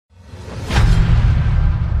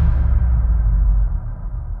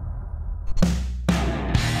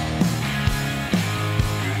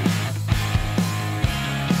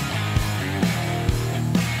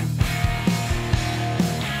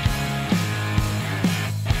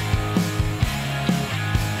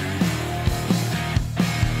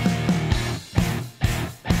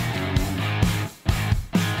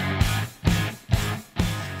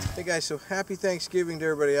guys, so happy Thanksgiving to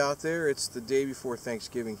everybody out there. It's the day before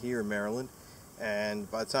Thanksgiving here in Maryland, and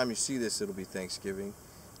by the time you see this it'll be Thanksgiving.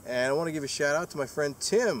 And I want to give a shout out to my friend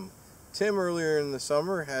Tim. Tim earlier in the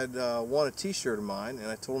summer had won a t-shirt of mine, and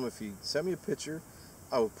I told him if he sent me a picture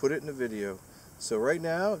I would put it in the video. So right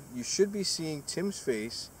now you should be seeing Tim's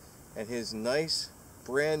face and his nice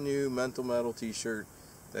brand new Mental Metal t-shirt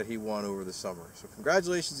that he won over the summer. So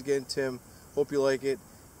congratulations again, Tim. Hope you like it,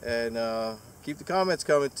 and keep the comments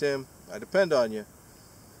coming, Tim. I depend on you.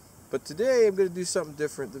 But today I'm going to do something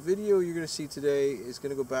different. The video you're going to see today is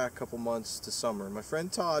going to go back a couple months to summer. My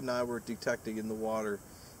friend Todd and I were detecting in the water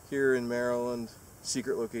here in Maryland,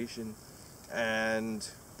 secret location, and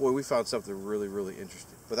boy, we found something really, really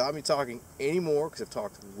interesting. Without me talking anymore, because I've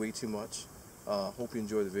talked way too much, hope you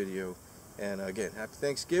enjoy the video. And again, happy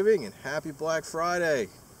Thanksgiving and happy Black Friday.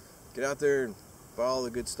 Get out there and buy all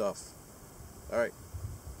the good stuff. Alright,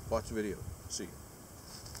 watch the video. See you.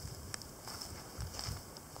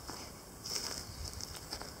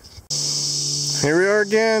 Here we are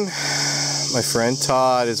again. My friend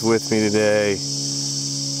Todd is with me today.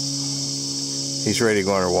 He's ready to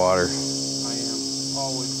go underwater. I am,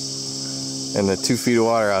 always. And the 2 feet of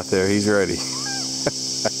water out there, he's ready. 2 inches.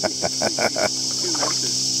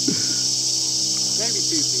 Maybe 2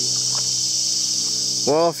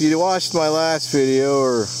 feet. Well, if you watched my last video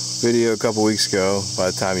or video a couple weeks ago, by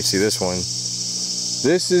the time you see this one,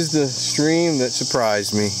 this is the stream that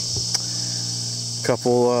surprised me. A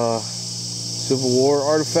couple Civil War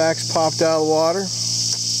artifacts popped out of the water.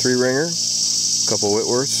 3-ringer, a couple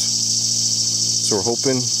Whitworths. So we're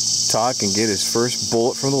hoping Todd can get his first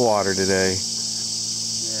bullet from the water today.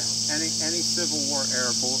 Yeah, any Civil War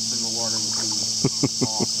era bullets in the water would be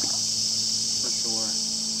awesome, for sure.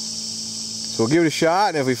 So we'll give it a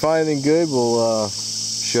shot, and if we find anything good, we'll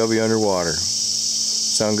shove you underwater.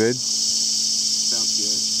 Sound good? Sounds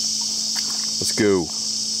good. Let's go.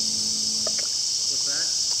 What's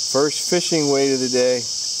that? First fishing weight of the day.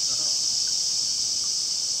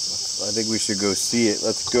 I think we should go see it.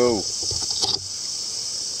 Let's go.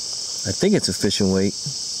 I think it's a fishing weight.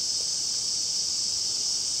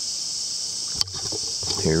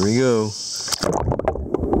 Here we go.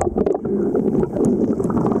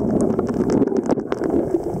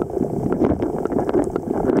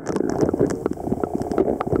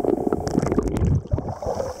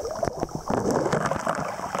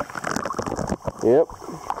 Yep.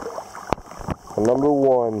 Number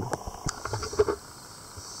 1.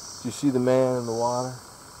 Did you see the man in the water?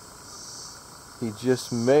 He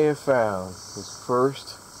just may have found his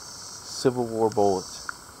first Civil War bullet.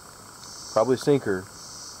 Probably a sinker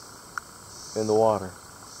in the water.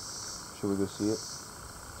 Should we go see it?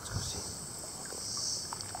 Let's go see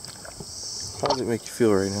it. How does it make you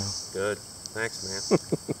feel right now? Good. Thanks, man.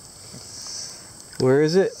 Where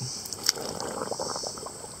is it?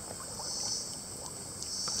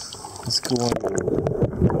 Let's go on.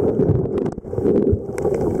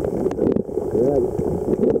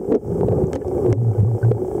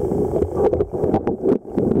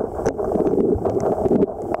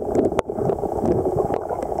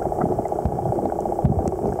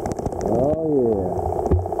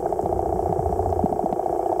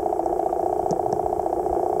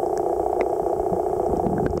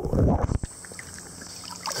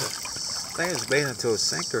 I think it's made into a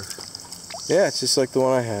sinker. Yeah, it's just like the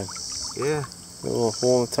one I had. Yeah. A little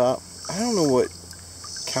hole in the top. I don't know what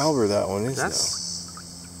caliber that one is. That's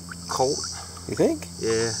Colt. You think?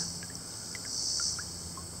 Yeah.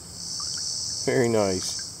 Very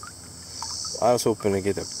nice. I was hoping to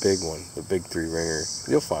get a big one, the big 3-ringer.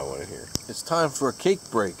 You'll find one in here. It's time for a cake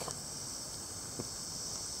break.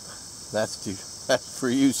 That's for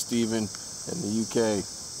you, Stephen, in the UK.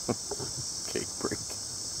 Cake break.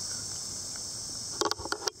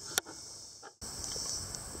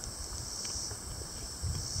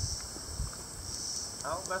 I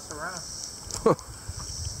don't mess around.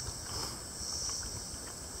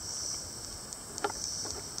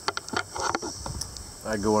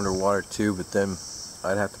 I'd go underwater too, but then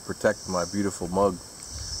I'd have to protect my beautiful mug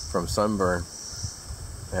from sunburn,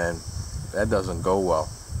 and that doesn't go well.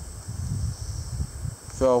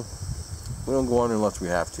 So we don't go under unless we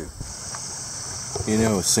have to. You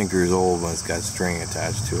know a sinker is old when it's got string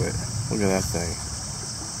attached to it. Look at that thing.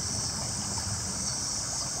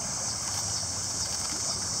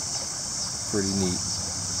 Pretty neat.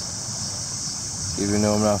 Even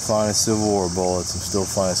though I'm not finding Civil War bullets, I'm still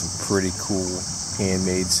finding some pretty cool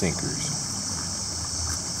handmade sinkers.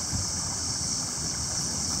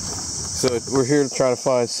 So we're here to try to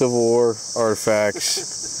find Civil War artifacts.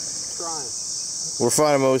 Trying. We're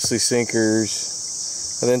finding mostly sinkers.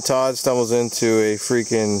 And then Todd stumbles into a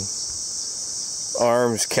freaking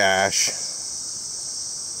arms cache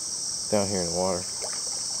down here in the water.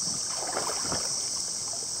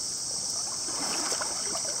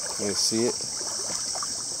 You see it?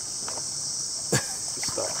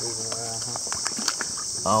 Stop moving around,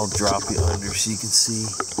 huh? I'll drop you under so you can see.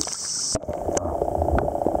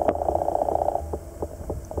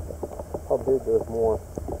 How big? There's more.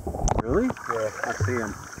 Really? Yeah, I see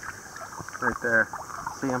him. Right there.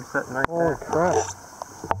 See him sitting right there? Oh crap.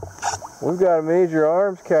 We've got a major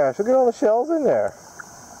arms cache. Look at all the shells in there.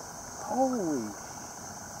 Holy.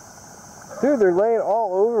 Dude, they're laying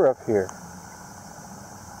all over up here.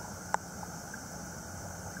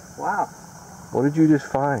 Wow. What did you just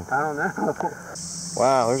find? I don't know.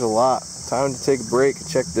 Wow, there's a lot. Time to take a break and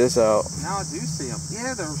check this out. Now I do see them.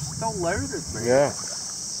 Yeah, they're still loaded, man. Yeah.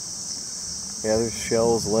 Yeah, there's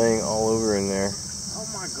shells laying all over in there. Oh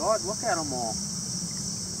my God, look at them all.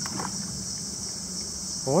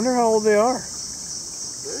 I wonder how old they are.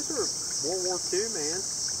 Those are World War II, man.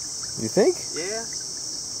 You think? Yeah.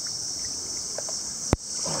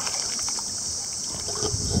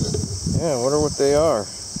 Yeah, I wonder what they are.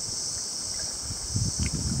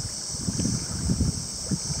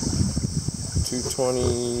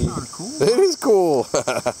 $220. Kind of cool. It is cool.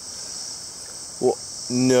 Well,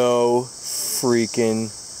 no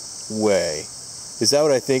freaking way. Is that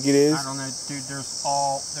what I think it is? I don't know, dude. There's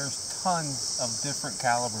tons of different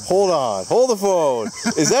calibers. Hold on. Hold the phone.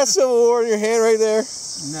 Is that Civil War in your hand right there?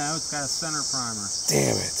 No, it's got a center primer.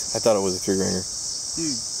 Damn it. I thought it was a three-ringer.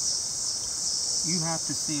 Dude, you have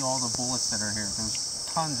to see all the bullets that are here. There's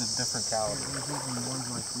tons of different calibers. There's even ones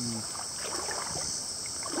like these.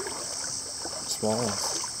 Small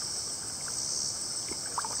ones.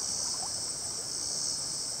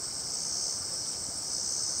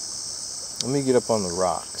 Let me get up on the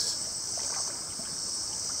rocks.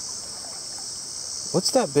 What's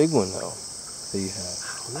that big one though that you have?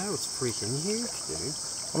 I don't know, it's freaking huge, dude.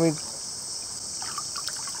 I mean,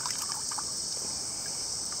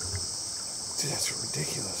 dude, that's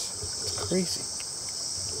ridiculous. It's crazy.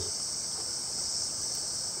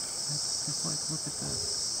 Just like, look at this.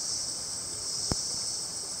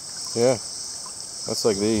 Yeah, that's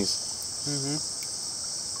like these. Mm-hmm.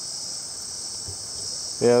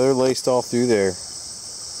 Yeah, they're laced all through there.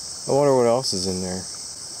 I wonder what else is in there.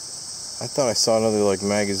 I thought I saw another like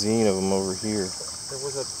magazine of them over here. There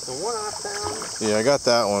was the one I found. Yeah, I got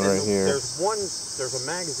that one right here. There's a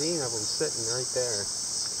magazine of them sitting right there.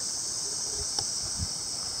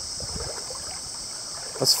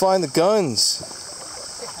 Let's find the guns.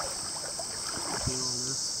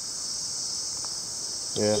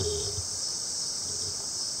 Yeah.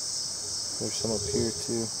 There's some up here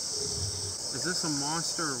too. Is this a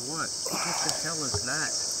monster or what? What the hell is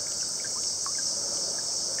that?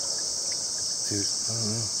 Dude, I don't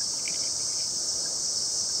know.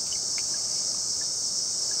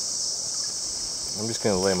 I'm just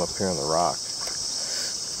gonna lay them up here on the rock.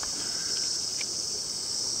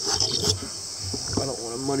 I don't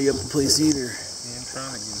want to muddy up the place either. Yeah, I'm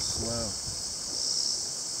trying to get it slow.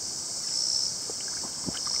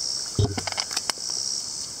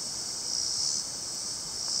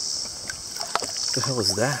 What the hell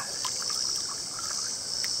is that?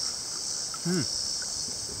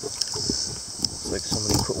 It's like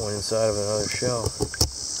somebody put one inside of another shell.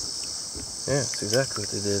 Yeah, that's exactly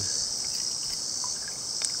what they did.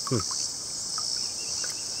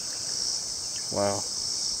 Wow.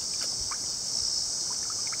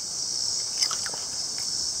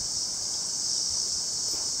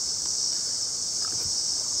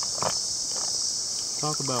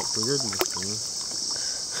 Talk about weirdness, man.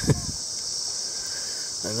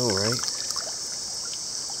 I know, right?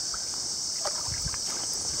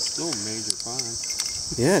 It's still a major find.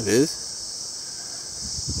 Yeah, it is.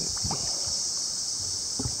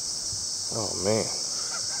 Oh, man.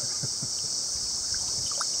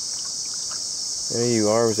 Any of you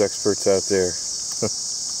arms experts out there?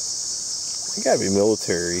 You gotta be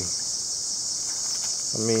military.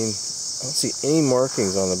 I mean, I don't see any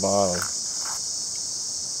markings on the bottom.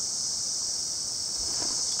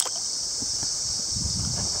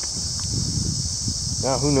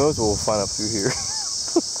 Now, who knows what we'll find up through here.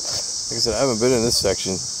 Like I said, I haven't been in this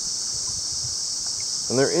section.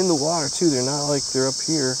 And they're in the water, too. They're not like they're up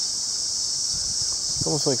here. It's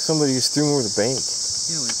almost like somebody just threw them over the bank.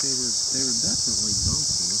 Yeah, like they were definitely dumped,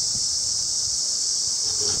 you know?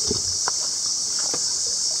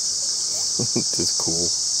 It's just cool.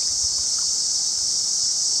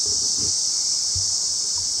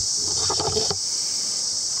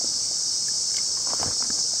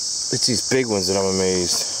 It's these big ones that I'm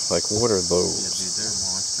amazed. Like, what are those? Yeah, dude, they're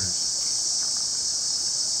monsters.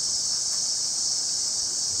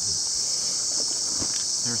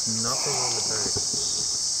 There's nothing on the bank.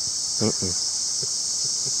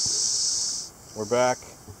 We're back.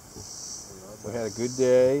 We had a good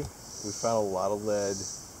day. We found a lot of lead.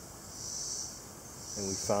 And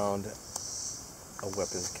we found a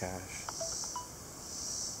weapons cache.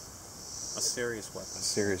 A serious weapon. A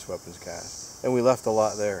serious weapons cache. And we left a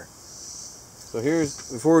lot there. So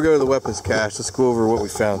before we go to the weapons cache, let's go over what we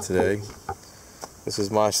found today. This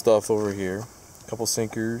is my stuff over here. A couple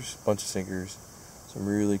sinkers, a bunch of sinkers. Some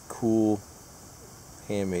really cool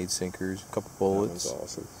handmade sinkers, a couple bullets. That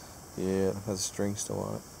one's awesome. Yeah, it has a string still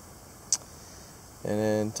on it. And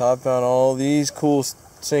then Todd found all these cool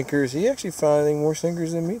sinkers. He actually found, I think, more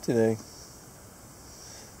sinkers than me today.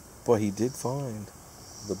 But he did find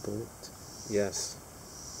the bullet. Yes.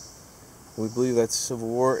 We believe that's Civil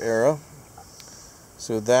War era.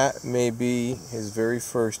 So that may be his very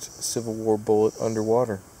first Civil War bullet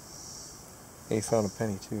underwater. And he found a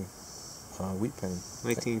penny too. Wheat penny.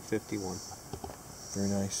 1951. Very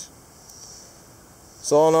nice.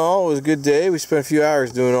 So all in all, it was a good day. We spent a few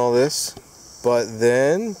hours doing all this. But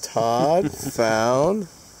then Todd found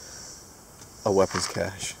a weapons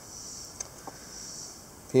cache.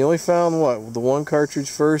 He only found what? The one cartridge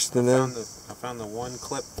first, and then I found the one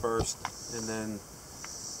clip first, and then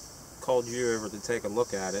called you over to take a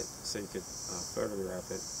look at it so you could photograph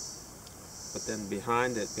it. But then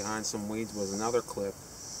behind it, behind some weeds, was another clip,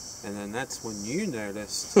 and then that's when you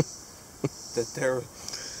noticed that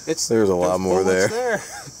there's a lot more there.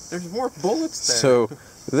 There's more bullets there. So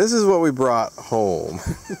this is what we brought home.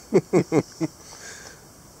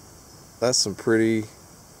 That's some pretty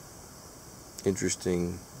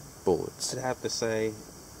interesting bullets. I'd have to say,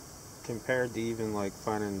 compared to even like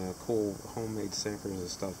finding the cool homemade sinkers and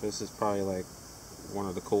stuff, this is probably like one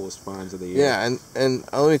of the coolest finds of the year. Yeah, and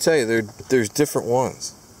let me tell you, there's different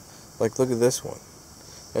ones. Like, look at this one,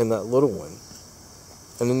 and that little one,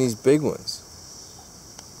 and then these big ones.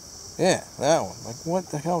 Yeah, that one. Like, what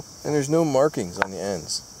the hell? And there's no markings on the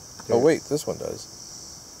ends. Yeah. Oh wait, this one does.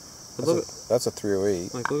 But That's a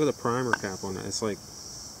 308. like, look at the primer cap on it. It's like,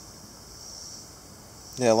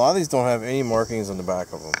 yeah, a lot of these don't have any markings on the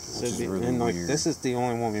back of them, which is really and like weird. this is the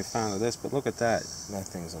only one we found of this, but look at that. That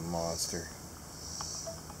thing's a monster,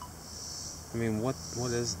 I mean, what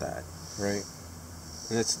is that? right?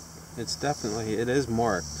 And it's definitely, it is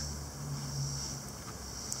marked.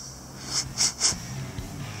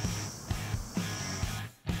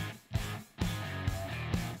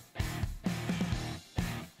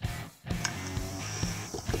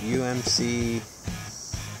 UMC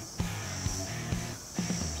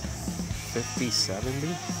 5070.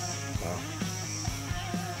 Wow.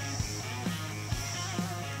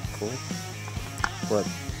 Cool. But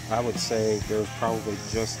I would say there's probably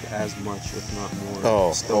just as much, if not more.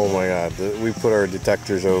 Oh my God! We put our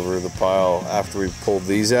detectors over the pile after we pulled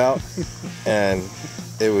these out, and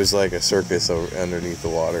it was like a circus underneath the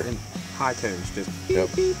water. And high tones, just Yep.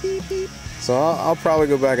 So I'll probably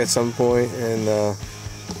go back at some point and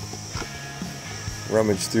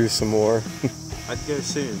rummage through some more. I'd go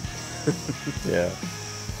soon. Yeah.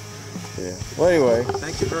 Well, anyway.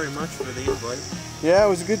 Thank you very much for the invite. Yeah, it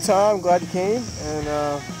was a good time. Glad you came, and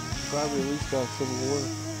glad we at least got Civil War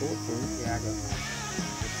bulletproof. Yeah, I got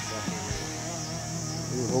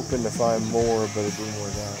We were hoping to find more, but it didn't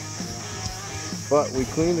work out. But we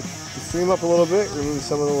cleaned the stream up a little bit, removed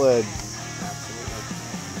some of the lead. Absolutely.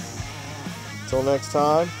 Until next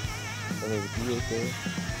time, I think it's okay.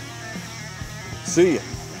 See ya.